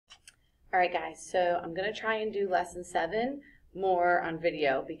All right, guys, so I'm going to try and do lesson 7 more on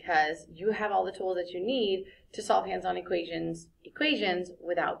video because you have all the tools that you need to solve hands-on equations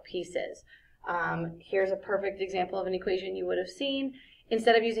without pieces. Here's a perfect example of an equation you would have seen.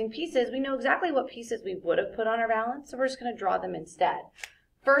 Instead of using pieces, we know exactly what pieces we would have put on our balance, so we're just going to draw them instead.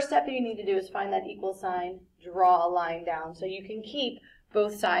 First step that you need to do is find that equal sign, draw a line down so you can keep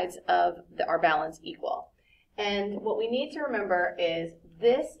both sides of our balance equal. And what we need to remember is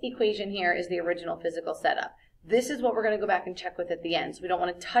this equation here is the original physical setup. This is what we're going to go back and check with at the end, so we don't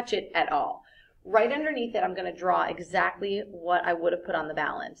want to touch it at all. Right underneath it, I'm going to draw exactly what I would have put on the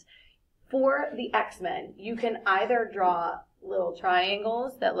balance. For the X-Men, you can either draw little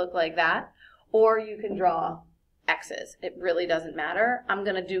triangles that look like that, or you can draw X's. It really doesn't matter. I'm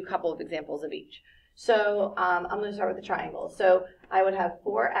going to do a couple of examples of each. So I'm going to start with the triangles. So I would have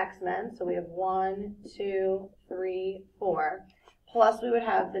 4 X-Men, so we have 1, 2, 3, 4, plus we would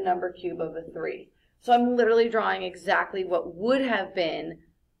have the number cube of a 3. So I'm literally drawing exactly what would have been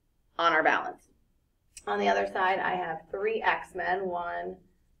on our balance. On the other side, I have 3 X-Men, 1,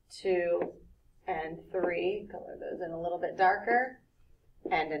 2, and 3. Color those in a little bit darker,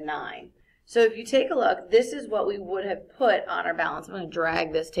 and a 9. So if you take a look, this is what we would have put on our balance. I'm going to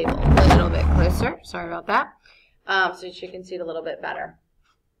drag this table a little bit closer. Sorry about that. So you can see it a little bit better.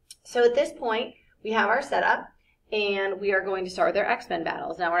 So at this point, we have our setup, and we are going to start with our X-Men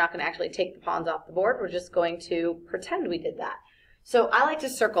battles. Now, we're not going to actually take the pawns off the board. We're just going to pretend we did that. So I like to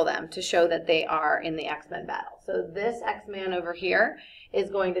circle them to show that they are in the X-Men battle. So this X-Man over here is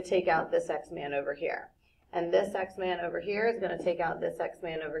going to take out this X-Man over here. And this X-Man over here is going to take out this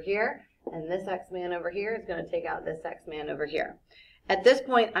X-Man over here. And this X-Man over here is going to take out this X-Man over here. At this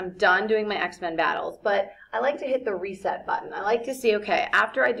point, I'm done doing my X-Men battles, but I like to hit the reset button. I like to see, okay,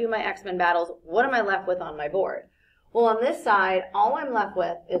 after I do my X-Men battles, what am I left with on my board? Well, on this side, all I'm left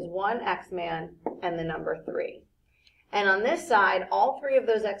with is 1 X-Man and the number 3. And on this side, all 3 of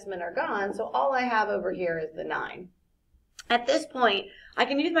those X-Men are gone, so all I have over here is the 9. At this point, I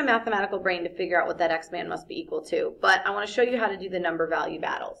can use my mathematical brain to figure out what that X-Man must be equal to, but I want to show you how to do the number value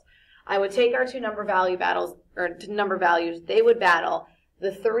battles. I would take our 2 number value battles, or number values, they would battle.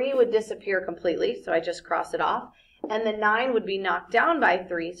 The 3 would disappear completely, so I just cross it off. And the 9 would be knocked down by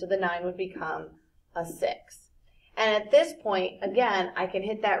 3, so the 9 would become a 6. And at this point, again, I can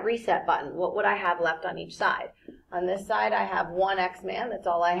hit that reset button. What would I have left on each side? On this side, I have 1 X-Man, that's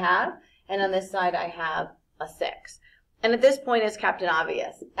all I have. And on this side, I have a 6. And at this point, it's Captain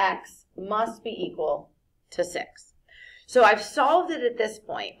Obvious. X must be equal to 6. So I've solved it at this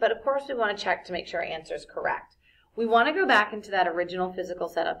point, but of course we want to check to make sure our answer is correct. We want to go back into that original physical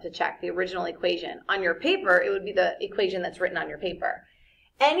setup to check the original equation. On your paper, it would be the equation that's written on your paper.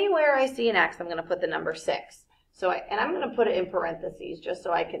 Anywhere I see an X, I'm going to put the number 6. And I'm going to put it in parentheses just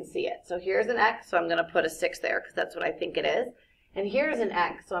so I can see it. So here's an X, so I'm going to put a 6 there because that's what I think it is. And here's an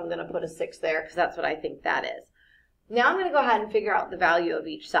X, so I'm going to put a 6 there because that's what I think that is. Now I'm going to go ahead and figure out the value of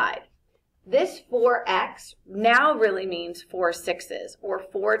each side. This 4X now really means 4 6s, or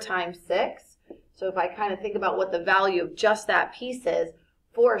 4 times 6. So if I kind of think about what the value of just that piece is,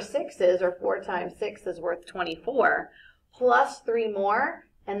 4 6s, or 4 times 6 is worth 24, plus 3 more,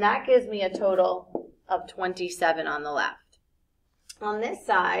 and that gives me a total of 27 on the left. On this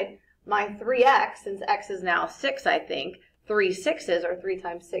side, my 3X, since X is now 6, I think, 3 6s, or 3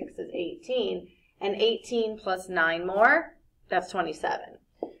 times 6 is 18, and 18 plus 9 more, that's 27.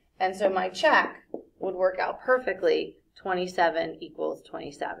 And so my check would work out perfectly, 27 equals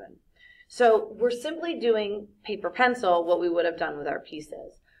 27. So we're simply doing paper pencil what we would have done with our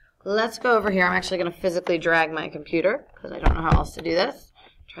pieces. Let's go over here. I'm actually going to physically drag my computer because I don't know how else to do this.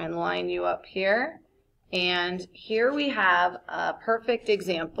 Try and line you up here. And here we have a perfect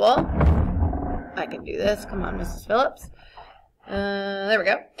example. I can do this. Come on, Mrs. Phillips. There we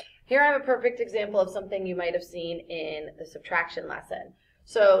go. Here I have a perfect example of something you might have seen in the subtraction lesson.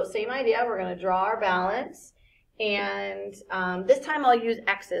 So same idea, we're going to draw our balance, and this time I'll use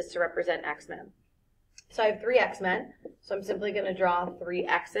X's to represent X-Men. So I have 3 X-Men, so I'm simply going to draw 3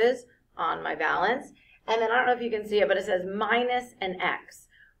 X's on my balance, and then I don't know if you can see it, but it says minus an X.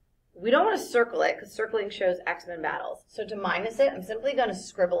 We don't want to circle it, because circling shows X-Men battles. So to minus it, I'm simply going to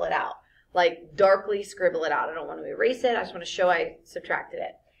scribble it out, like darkly scribble it out. I don't want to erase it, I just want to show I subtracted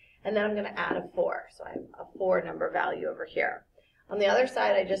it. And then I'm going to add a 4, so I have a 4 number value over here. On the other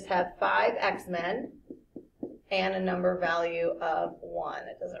side, I just have 5 X-Men and a number value of 1.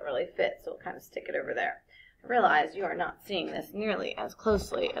 It doesn't really fit, so we'll kind of stick it over there. I realize you are not seeing this nearly as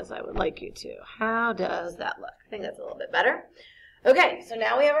closely as I would like you to. How does that look? I think that's a little bit better. Okay, so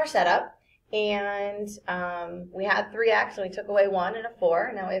now we have our setup, and we had 3x, and we took away 1 and a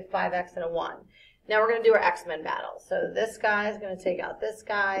 4. Now we have 5x and a 1. Now we're going to do our X-Men battle. So this guy is going to take out this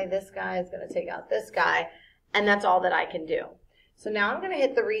guy is going to take out this guy, and that's all that I can do. So now I'm going to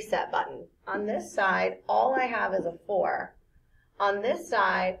hit the reset button. On this side, all I have is a 4. On this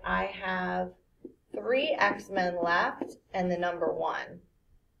side, I have 3 X-Men left and the number 1.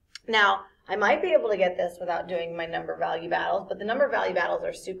 Now, I might be able to get this without doing my number value battles, but the number value battles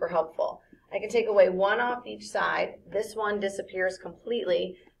are super helpful. I can take away 1 off each side. This 1 disappears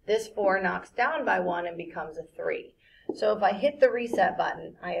completely. This 4 knocks down by 1 and becomes a 3. So if I hit the reset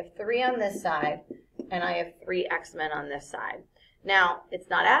button, I have 3 on this side, and I have 3 X-Men on this side. Now, it's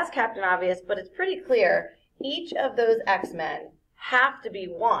not as Captain Obvious, but it's pretty clear. Each of those X-Men have to be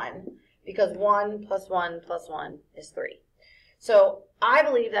 1, because 1 plus 1 plus 1 is 3. So I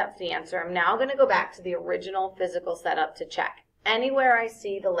believe that's the answer. I'm now going to go back to the original physical setup to check. Anywhere I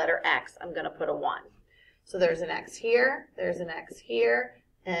see the letter X, I'm going to put a 1. So there's an X here, there's an X here,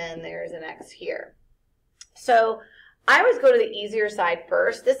 and there's an X here. So I always go to the easier side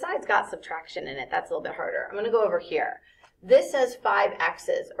first. This side's got subtraction in it. That's a little bit harder. I'm going to go over here. This says 5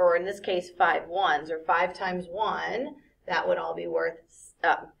 X's, or in this case 5 1s, or 5 times 1. That would all be worth,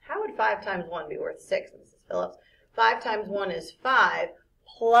 how would 5 times 1 be worth 6, Mrs. Phillips? 5 times 1 is 5,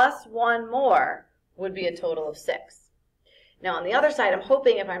 plus 1 more would be a total of 6. Now on the other side, I'm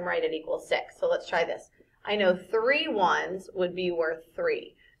hoping if I'm right it equals 6. So let's try this. I know 3 1s would be worth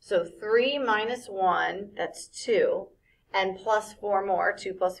 3. So 3 minus 1, that's 2, and plus 4 more,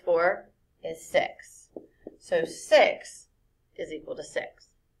 2 plus 4 is 6. So 6 is equal to 6.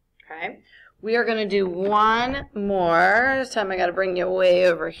 Okay? We are going to do one more. This time I got to bring you way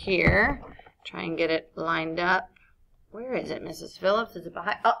over here. Try and get it lined up. Where is it, Mrs. Phillips? Is it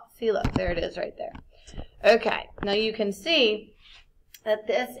behind? Oh, see, look, there it is right there. Okay, now you can see that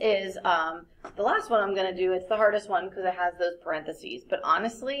this is the last one I'm going to do. It's the hardest one because it has those parentheses, but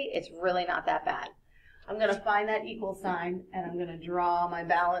honestly, it's really not that bad. I'm going to find that equal sign, and I'm going to draw my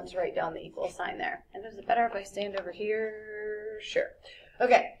balance right down the equal sign there. And is it better if I stand over here? Sure.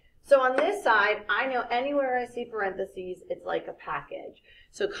 Okay, so on this side, I know anywhere I see parentheses, it's like a package.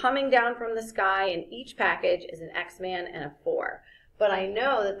 So coming down from the sky in each package is an X-Man and a 4. But I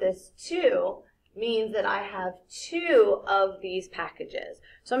know that this 2 means that I have 2 of these packages.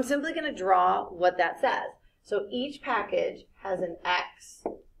 So I'm simply going to draw what that says. So each package has an X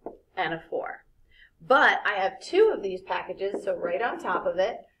and a 4. But I have 2 of these packages, so right on top of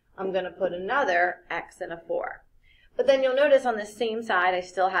it, I'm going to put another X and a 4. But then you'll notice on the same side, I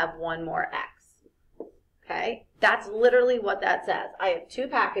still have 1 more X. Okay, that's literally what that says. I have 2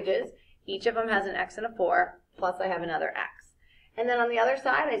 packages. Each of them has an X and a 4, plus I have another X. And then on the other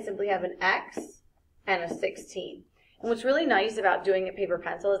side, I simply have an X and a 16. And what's really nice about doing a paper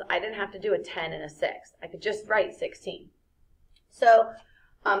pencil is I didn't have to do a 10 and a 6. I could just write 16. So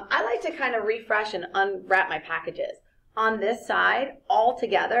I like to kind of refresh and unwrap my packages. On this side, all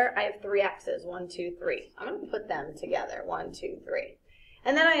together, I have 3 X's, 1, 2, 3. I'm going to put them together, 1, 2, 3.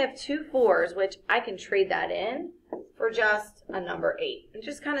 And then I have 2 4s, which I can trade that in for just a number 8. It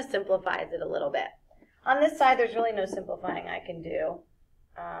just kind of simplifies it a little bit. On this side, there's really no simplifying I can do.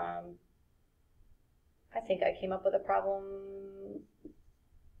 I think I came up with a problem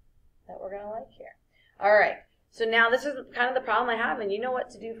that we're going to like here. All right, so now this is kind of the problem I have, and you know what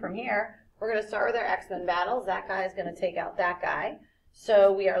to do from here. We're going to start with our X-Men battles. That guy is going to take out that guy.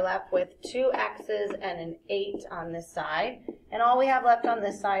 So we are left with 2 X's and an 8 on this side. And all we have left on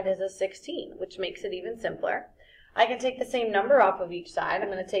this side is a 16, which makes it even simpler. I can take the same number off of each side.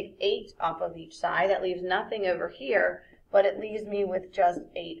 I'm going to take 8 off of each side. That leaves nothing over here, but it leaves me with just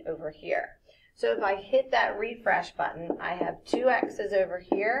 8 over here. So if I hit that refresh button, I have 2 X's over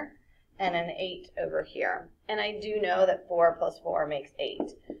here and an 8 over here. And I do know that 4 plus 4 makes 8.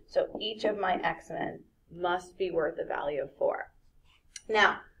 So each of my X-Men must be worth a value of 4.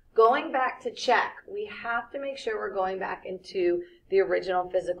 Now, going back to check, we have to make sure we're going back into the original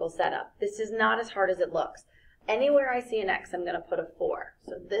physical setup. This is not as hard as it looks. Anywhere I see an X, I'm going to put a 4.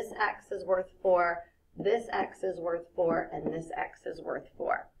 So this X is worth 4, this X is worth 4, and this X is worth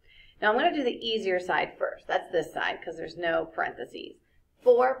 4. Now I'm going to do the easier side first. That's this side because there's no parentheses.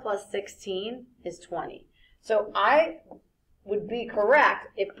 4 plus 16 is 20. So I would be correct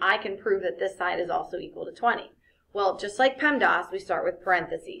if I can prove that this side is also equal to 20. Well, just like PEMDAS, we start with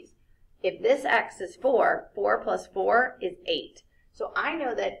parentheses. If this X is 4, 4 plus 4 is 8. So I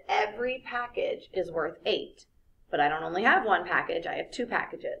know that every package is worth 8. But I don't only have 1 package, I have 2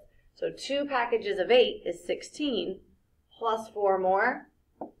 packages. So 2 packages of 8 is 16, plus 4 more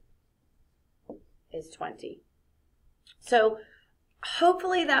is 20. So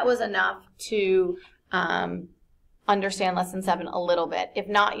hopefully that was enough to understand lesson 7 a little bit. If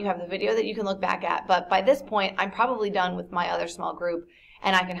not, you have the video that you can look back at. But by this point, I'm probably done with my other small group,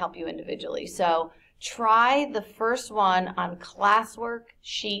 and I can help you individually. So try the first one on classwork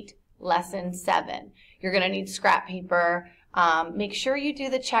sheet lesson 7. You're going to need scrap paper. Make sure you do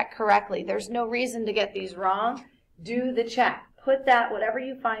the check correctly. There's no reason to get these wrong. Do the check. Put that, whatever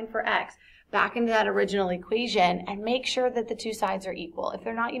you find for x, back into that original equation and make sure that the two sides are equal. If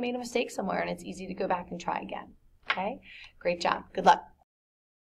they're not, you made a mistake somewhere and it's easy to go back and try again. Okay? Great job. Good luck.